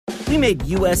We made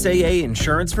USAA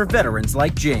insurance for veterans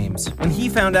like James. When he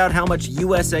found out how much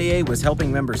USAA was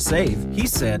helping members save, he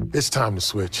said, "It's time to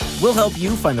switch." We'll help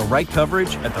you find the right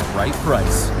coverage at the right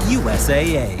price.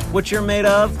 USAA. What you're made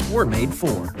of, we're made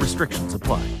for. Restrictions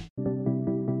apply.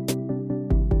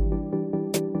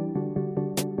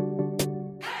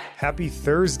 Happy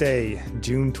Thursday,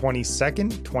 June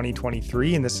 22nd,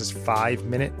 2023, and this is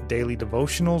 5-Minute Daily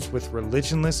Devotionals with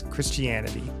Religionless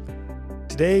Christianity.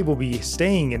 Today we'll be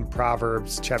staying in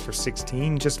Proverbs chapter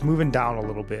 16, just moving down a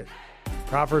little bit.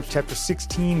 Proverbs chapter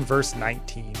 16, verse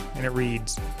 19, and it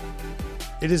reads,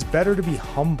 "It is better to be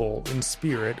humble in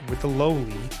spirit with the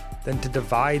lowly than to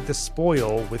divide the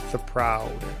spoil with the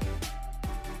proud."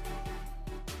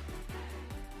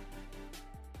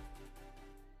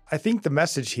 I think the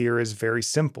message here is very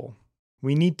simple.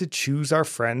 We need to choose our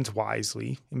friends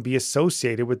wisely and be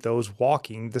associated with those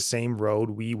walking the same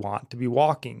road we want to be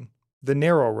walking, the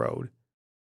narrow road.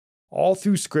 All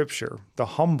through Scripture,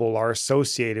 the humble are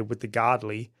associated with the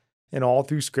godly, and all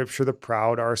through Scripture, the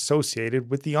proud are associated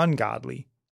with the ungodly.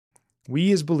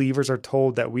 We as believers are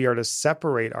told that we are to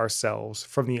separate ourselves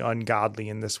from the ungodly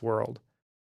in this world.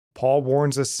 Paul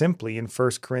warns us simply in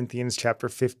 1 Corinthians chapter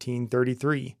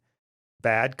 15:33.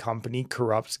 Bad company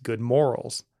corrupts good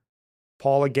morals.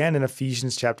 Paul again in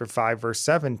Ephesians chapter 5 verse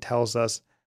 7 tells us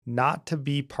not to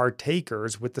be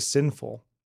partakers with the sinful.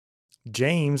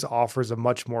 James offers a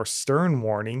much more stern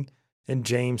warning in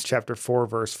James chapter 4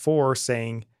 verse 4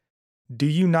 saying, "Do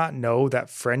you not know that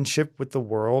friendship with the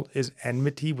world is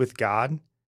enmity with God?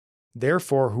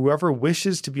 Therefore, whoever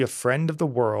wishes to be a friend of the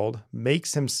world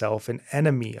makes himself an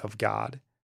enemy of God."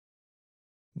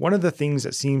 One of the things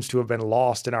that seems to have been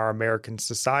lost in our American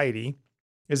society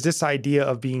is this idea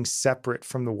of being separate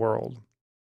from the world.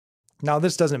 Now,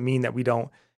 this doesn't mean that we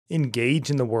don't engage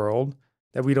in the world,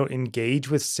 that we don't engage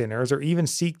with sinners or even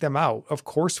seek them out. Of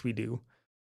course we do.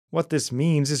 What this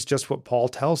means is just what Paul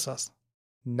tells us,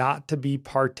 not to be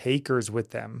partakers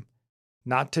with them,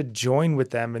 not to join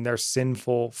with them in their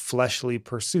sinful, fleshly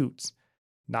pursuits,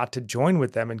 not to join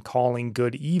with them in calling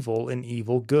good evil and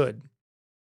evil good.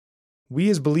 We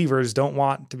as believers don't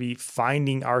want to be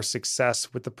finding our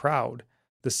success with the proud,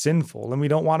 the sinful, and we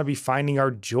don't want to be finding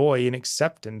our joy and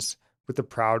acceptance with the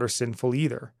proud or sinful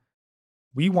either.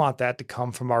 We want that to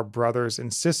come from our brothers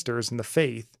and sisters in the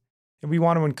faith, and we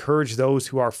want to encourage those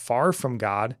who are far from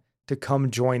God to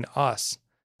come join us,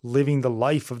 living the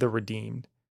life of the redeemed.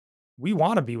 We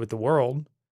want to be with the world,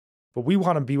 but we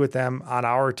want to be with them on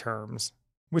our terms,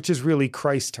 which is really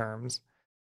Christ's terms.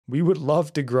 We would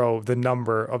love to grow the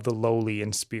number of the lowly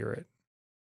in spirit.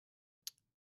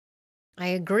 I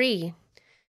agree.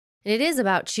 And it is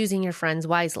about choosing your friends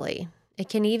wisely. It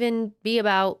can even be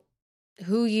about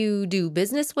who you do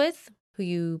business with, who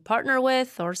you partner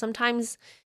with, or sometimes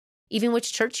even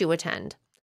which church you attend.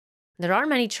 There are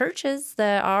many churches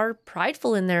that are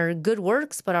prideful in their good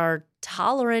works, but are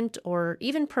tolerant or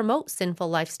even promote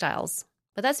sinful lifestyles.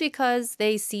 But that's because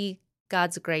they see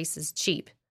God's grace as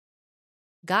cheap.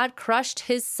 God crushed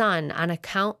his son on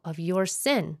account of your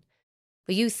sin,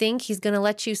 but you think he's going to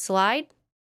let you slide?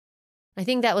 I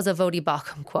think that was a Vodi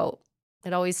Bakum quote.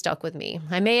 It always stuck with me.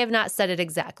 I may have not said it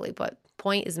exactly, but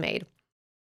point is made.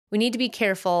 We need to be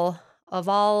careful of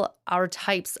all our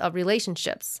types of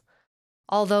relationships,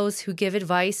 all those who give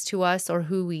advice to us or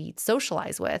who we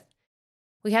socialize with.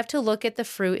 We have to look at the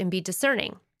fruit and be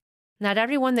discerning. Not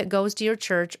everyone that goes to your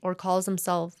church or calls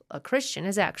himself a Christian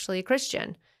is actually a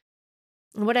Christian.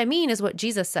 And what I mean is what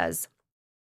Jesus says.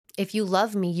 If you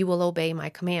love me, you will obey my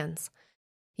commands.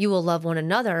 You will love one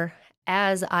another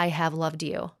as I have loved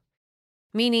you.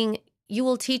 Meaning, you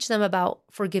will teach them about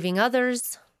forgiving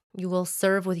others. You will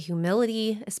serve with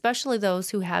humility, especially those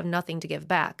who have nothing to give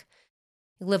back.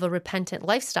 You live a repentant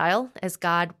lifestyle as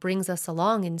God brings us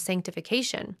along in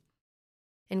sanctification.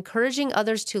 Encouraging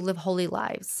others to live holy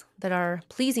lives that are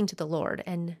pleasing to the Lord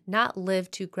and not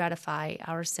live to gratify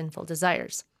our sinful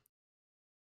desires.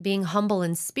 Being humble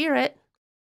in spirit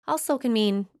also can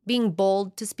mean being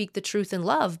bold to speak the truth in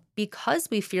love because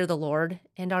we fear the Lord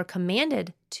and are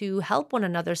commanded to help one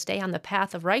another stay on the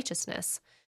path of righteousness.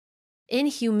 In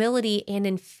humility and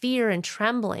in fear and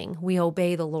trembling, we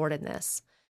obey the Lord in this.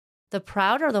 The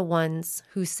proud are the ones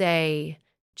who say,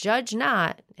 "Judge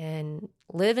not," and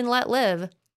 "live and let live."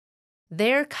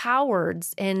 They're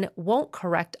cowards and won't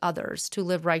correct others to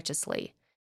live righteously.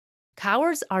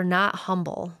 Cowards are not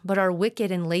humble, but are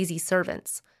wicked and lazy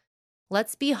servants.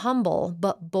 Let's be humble,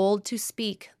 but bold to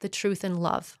speak the truth in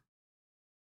love.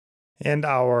 And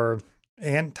our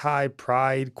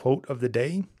anti-pride quote of the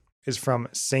day is from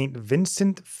St.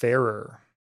 Vincent Ferrer.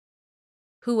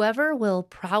 Whoever will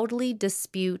proudly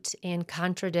dispute and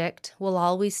contradict will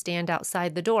always stand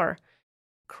outside the door.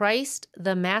 Christ,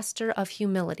 the master of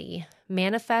humility,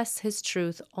 manifests his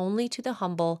truth only to the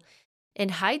humble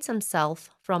and hides himself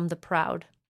from the proud.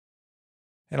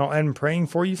 And I'll end praying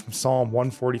for you from Psalm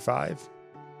 145.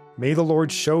 May the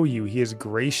Lord show you he is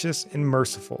gracious and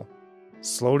merciful,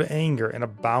 slow to anger and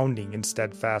abounding in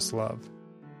steadfast love.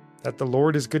 That the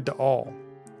Lord is good to all,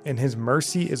 and his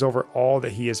mercy is over all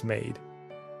that he has made.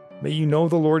 May you know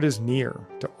the Lord is near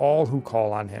to all who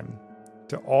call on him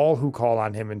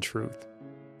in truth.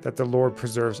 That the Lord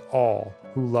preserves all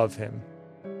who love him.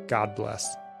 God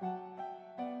bless.